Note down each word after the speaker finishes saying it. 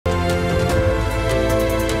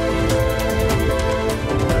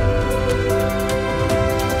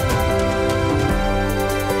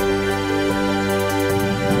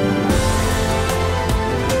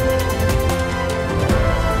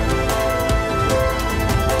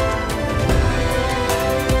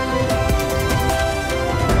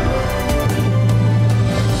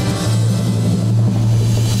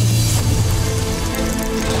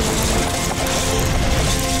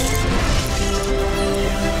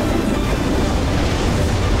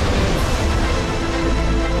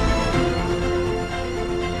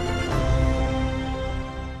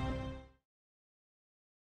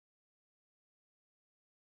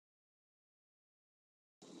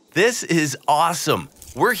This is awesome.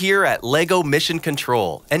 We're here at LEGO Mission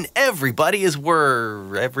Control, and everybody is where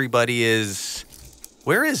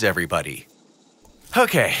is everybody?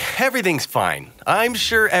 Okay, everything's fine. I'm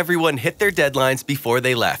sure everyone hit their deadlines before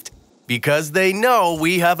they left, because they know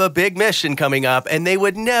we have a big mission coming up, and they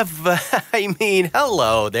would never,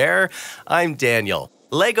 hello there. I'm Daniel,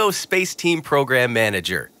 LEGO Space Team Program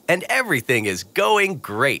Manager, and everything is going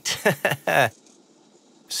great.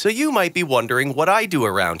 So you might be wondering what I do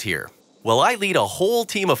around here. Well, I lead a whole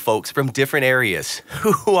team of folks from different areas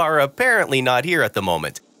who are apparently not here at the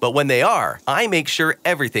moment. But when they are, I make sure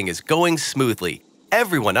everything is going smoothly.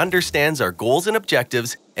 Everyone understands our goals and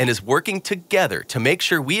objectives and is working together to make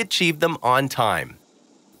sure we achieve them on time.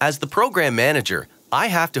 As the program manager, I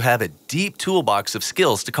have to have a deep toolbox of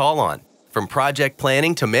skills to call on. From project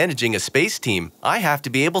planning to managing a space team, I have to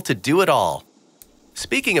be able to do it all.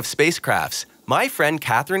 Speaking of spacecrafts, my friend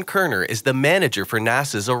Catherine Kerner is the manager for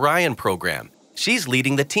NASA's Orion program. She's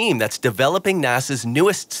leading the team that's developing NASA's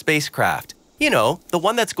newest spacecraft. You know, the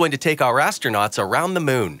one that's going to take our astronauts around the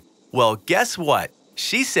moon. Well, guess what?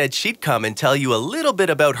 She said she'd come and tell you a little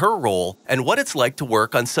bit about her role and what it's like to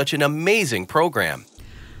work on such an amazing program.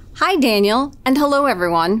 Hi, Daniel, and hello,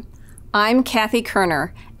 everyone. I'm Kathy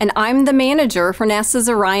Kerner, and I'm the manager for NASA's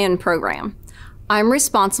Orion program. I'm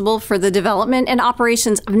responsible for the development and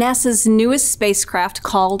operations of NASA's newest spacecraft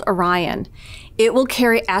called Orion. It will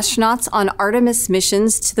carry astronauts on Artemis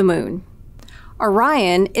missions to the moon.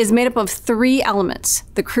 Orion is made up of 3 elements.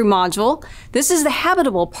 The crew module. This is the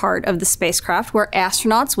habitable part of the spacecraft where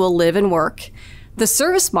astronauts will live and work. The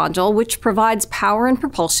service module, which provides power and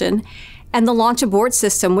propulsion. And the launch abort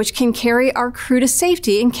system, which can carry our crew to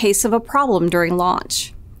safety in case of a problem during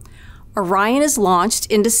launch. Orion is launched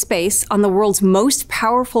into space on the world's most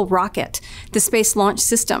powerful rocket, the Space Launch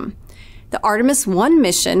System. The Artemis 1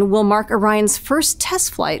 mission will mark Orion's first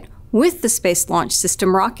test flight with the Space Launch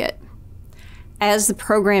System rocket. As the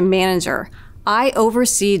program manager, I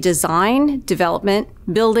oversee design, development,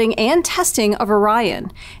 building, and testing of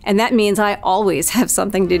Orion, and that means I always have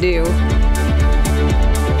something to do.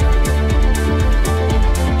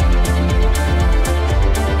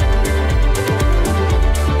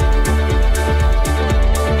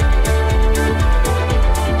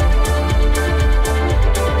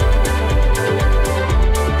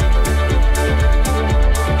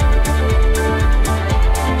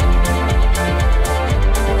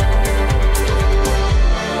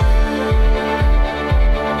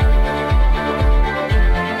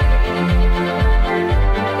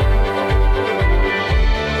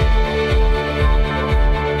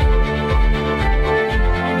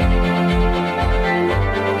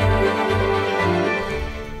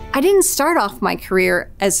 I didn't start off my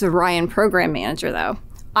career as a Orion program manager, though.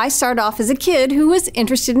 I started off as a kid who was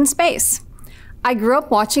interested in space. I grew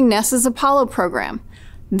up watching NASA's Apollo program.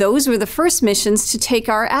 Those were the first missions to take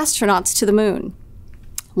our astronauts to the moon.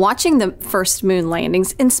 Watching the first moon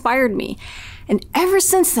landings inspired me, and ever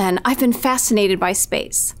since then, I've been fascinated by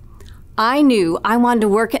space. I knew I wanted to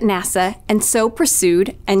work at NASA and so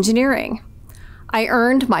pursued engineering. I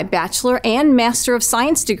earned my Bachelor and Master of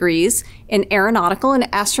Science degrees in Aeronautical and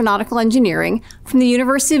Astronautical Engineering from the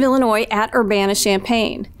University of Illinois at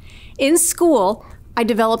Urbana-Champaign. In school, I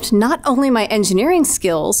developed not only my engineering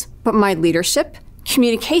skills, but my leadership,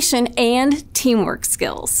 communication, and teamwork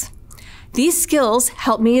skills. These skills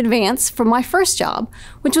helped me advance from my first job,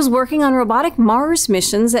 which was working on robotic Mars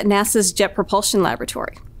missions at NASA's Jet Propulsion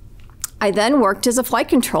Laboratory. I then worked as a flight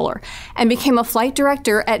controller and became a flight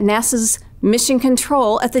director at NASA's Mission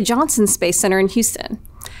Control at the Johnson Space Center in Houston.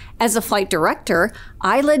 As a flight director,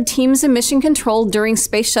 I led teams of mission control during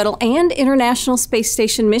Space Shuttle and International Space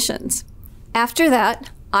Station missions. After that,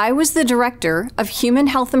 I was the director of Human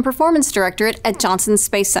Health and Performance Directorate at Johnson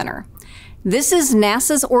Space Center. This is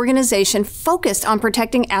NASA's organization focused on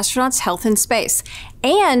protecting astronauts' health in space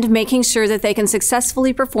and making sure that they can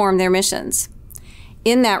successfully perform their missions.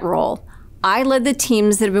 In that role, I led the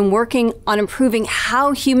teams that have been working on improving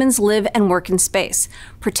how humans live and work in space,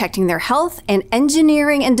 protecting their health and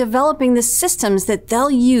engineering and developing the systems that they'll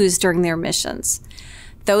use during their missions.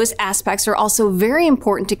 Those aspects are also very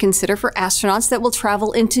important to consider for astronauts that will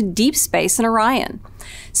travel into deep space in Orion.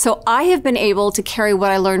 So I have been able to carry what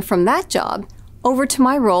I learned from that job over to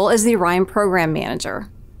my role as the Orion program manager.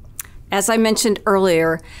 As I mentioned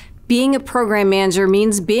earlier, being a program manager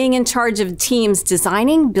means being in charge of teams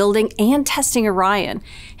designing, building, and testing Orion.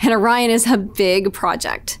 And Orion is a big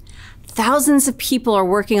project. Thousands of people are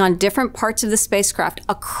working on different parts of the spacecraft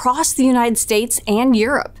across the United States and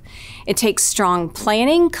Europe. It takes strong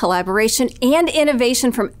planning, collaboration, and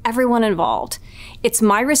innovation from everyone involved. It's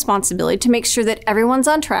my responsibility to make sure that everyone's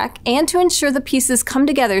on track and to ensure the pieces come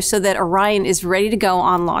together so that Orion is ready to go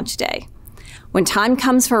on launch day. When time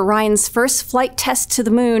comes for Orion's first flight test to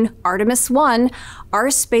the moon, Artemis 1,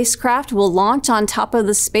 our spacecraft will launch on top of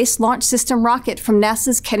the Space Launch System rocket from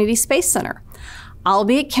NASA's Kennedy Space Center. I'll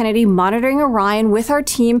be at Kennedy monitoring Orion with our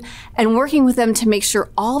team and working with them to make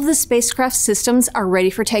sure all of the spacecraft systems are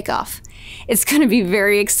ready for takeoff. It's going to be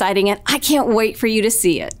very exciting and I can't wait for you to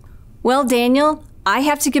see it. Well, Daniel, I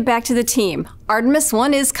have to get back to the team. Artemis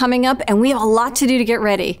 1 is coming up and we have a lot to do to get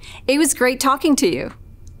ready. It was great talking to you.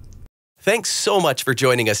 Thanks so much for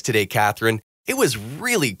joining us today, Catherine. It was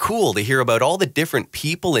really cool to hear about all the different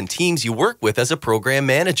people and teams you work with as a program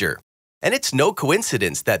manager. And it's no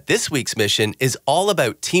coincidence that this week's mission is all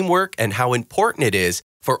about teamwork and how important it is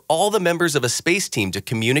for all the members of a space team to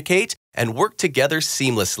communicate and work together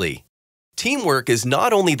seamlessly. Teamwork is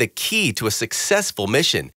not only the key to a successful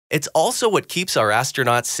mission, it's also what keeps our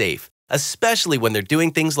astronauts safe, especially when they're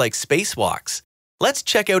doing things like spacewalks. Let's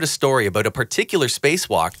check out a story about a particular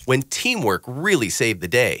spacewalk when teamwork really saved the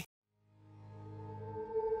day.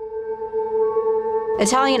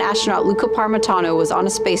 Italian astronaut Luca Parmitano was on a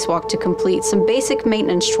spacewalk to complete some basic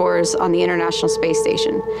maintenance chores on the International Space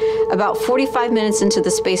Station. About 45 minutes into the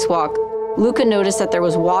spacewalk, Luca noticed that there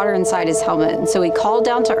was water inside his helmet, and so he called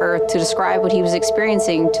down to Earth to describe what he was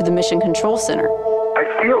experiencing to the Mission Control Center. I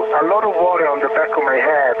feel a lot of water on the back of my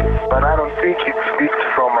head, but I don't think it's leaked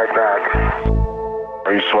from my back.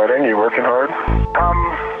 Are you sweating? Are you working hard? I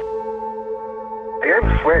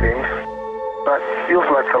am sweating, but it feels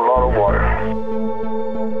like a lot of water.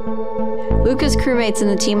 Luca's crewmates and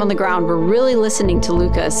the team on the ground were really listening to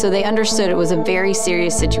Luca, so they understood it was a very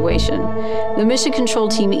serious situation. The mission control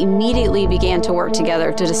team immediately began to work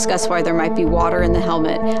together to discuss why there might be water in the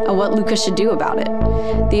helmet and what Luca should do about it.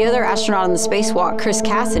 The other astronaut on the spacewalk, Chris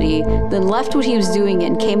Cassidy, then left what he was doing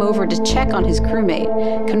and came over to check on his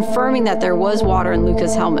crewmate, confirming that there was water in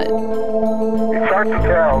Luca's helmet. It's hard to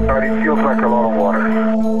tell, but it feels like a lot of water.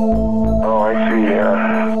 Oh, I see.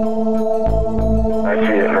 I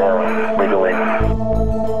see it now, wiggling.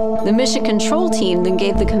 The mission control team then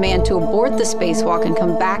gave the command to abort the spacewalk and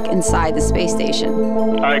come back inside the space station.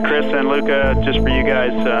 All right, Chris and Luca, just for you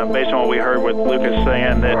guys, based on what we heard with Lucas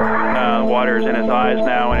saying that water is in his eyes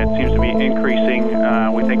now and it seems to be increasing,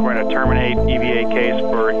 we think we're going to terminate EVA case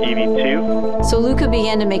for EV2. So Luca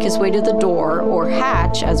began to make his way to the door, or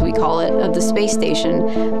hatch as we call it, of the space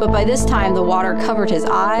station, but by this time the water covered his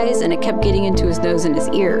eyes and it kept getting into his nose and his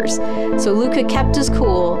ears. So Luca kept his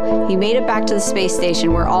cool. He made it back to the space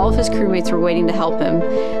station where all of his crewmates were waiting to help him.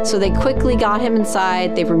 So they quickly got him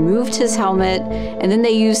inside, they removed his helmet, and then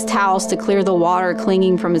they used towels to clear the water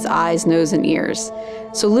clinging from his eyes, nose, and ears.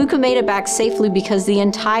 So Luca made it back safely because the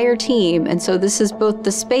entire team, and so this is both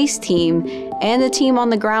the space team and the team on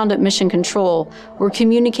the ground at Mission Control, were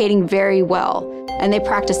communicating very well, and they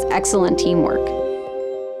practiced excellent teamwork.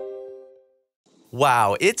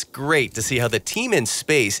 Wow, it's great to see how the team in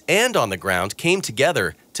space and on the ground came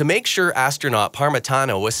together to make sure astronaut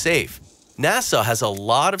Parmitano was safe. NASA has a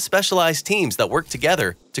lot of specialized teams that work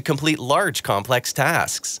together to complete large, complex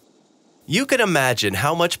tasks. You can imagine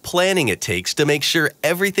how much planning it takes to make sure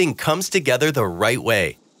everything comes together the right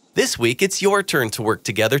way. This week, it's your turn to work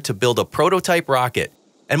together to build a prototype rocket,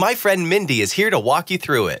 and my friend Mindy is here to walk you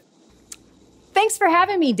through it. Thanks for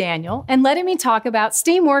having me, Daniel, and letting me talk about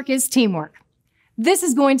STEAMwork is teamwork. This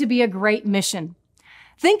is going to be a great mission.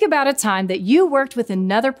 Think about a time that you worked with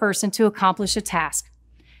another person to accomplish a task.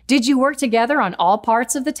 Did you work together on all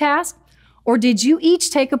parts of the task? Or did you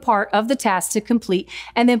each take a part of the task to complete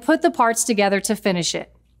and then put the parts together to finish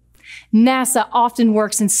it? NASA often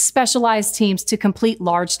works in specialized teams to complete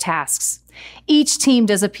large tasks. Each team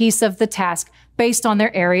does a piece of the task based on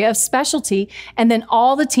their area of specialty, and then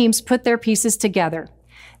all the teams put their pieces together.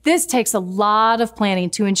 This takes a lot of planning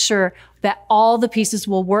to ensure that all the pieces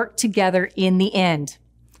will work together in the end.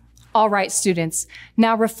 All right, students,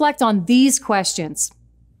 now reflect on these questions.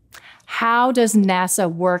 How does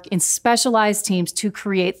NASA work in specialized teams to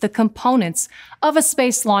create the components of a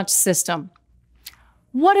space launch system?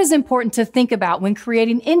 What is important to think about when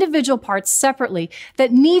creating individual parts separately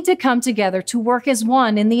that need to come together to work as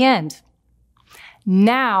one in the end?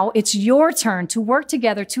 Now it's your turn to work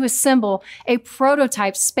together to assemble a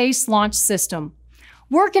prototype space launch system.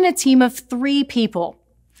 Work in a team of 3 people.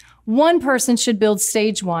 One person should build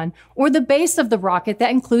stage 1, or the base of the rocket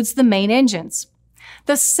that includes the main engines.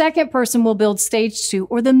 The second person will build stage 2,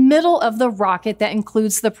 or the middle of the rocket that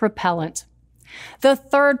includes the propellant. The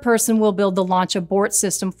third person will build the launch abort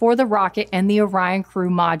system for the rocket and the Orion crew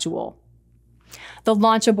module. The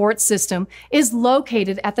launch abort system is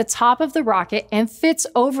located at the top of the rocket and fits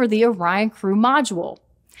over the Orion crew module.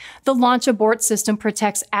 The launch abort system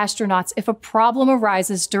protects astronauts if a problem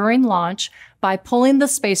arises during launch by pulling the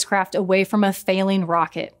spacecraft away from a failing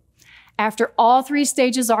rocket. After all 3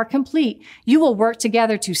 stages are complete, you will work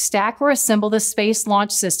together to stack or assemble the Space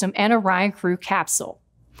Launch System and Orion crew capsule.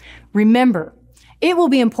 Remember, it will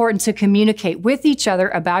be important to communicate with each other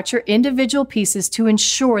about your individual pieces to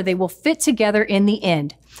ensure they will fit together in the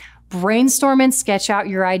end. Brainstorm and sketch out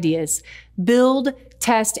your ideas. Build,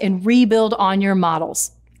 test, and rebuild on your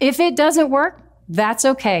models. If it doesn't work, that's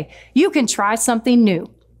okay. You can try something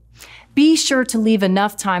new. Be sure to leave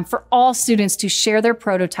enough time for all students to share their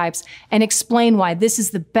prototypes and explain why this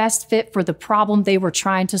is the best fit for the problem they were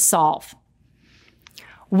trying to solve.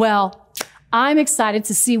 Well, I'm excited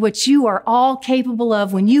to see what you are all capable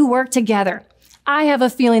of when you work together. I have a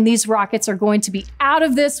feeling these rockets are going to be out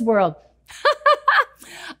of this world.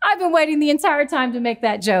 I've been waiting the entire time to make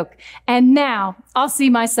that joke, and now I'll see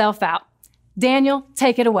myself out. Daniel,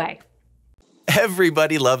 take it away.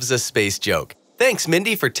 Everybody loves a space joke. Thanks,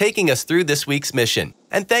 Mindy, for taking us through this week's mission.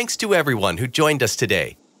 And thanks to everyone who joined us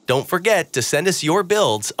today. Don't forget to send us your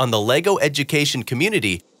builds on the LEGO Education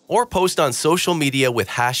community or post on social media with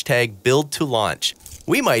hashtag #BuildToLaunch.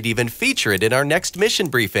 We might even feature it in our next mission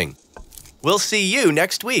briefing. We'll see you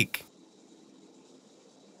next week.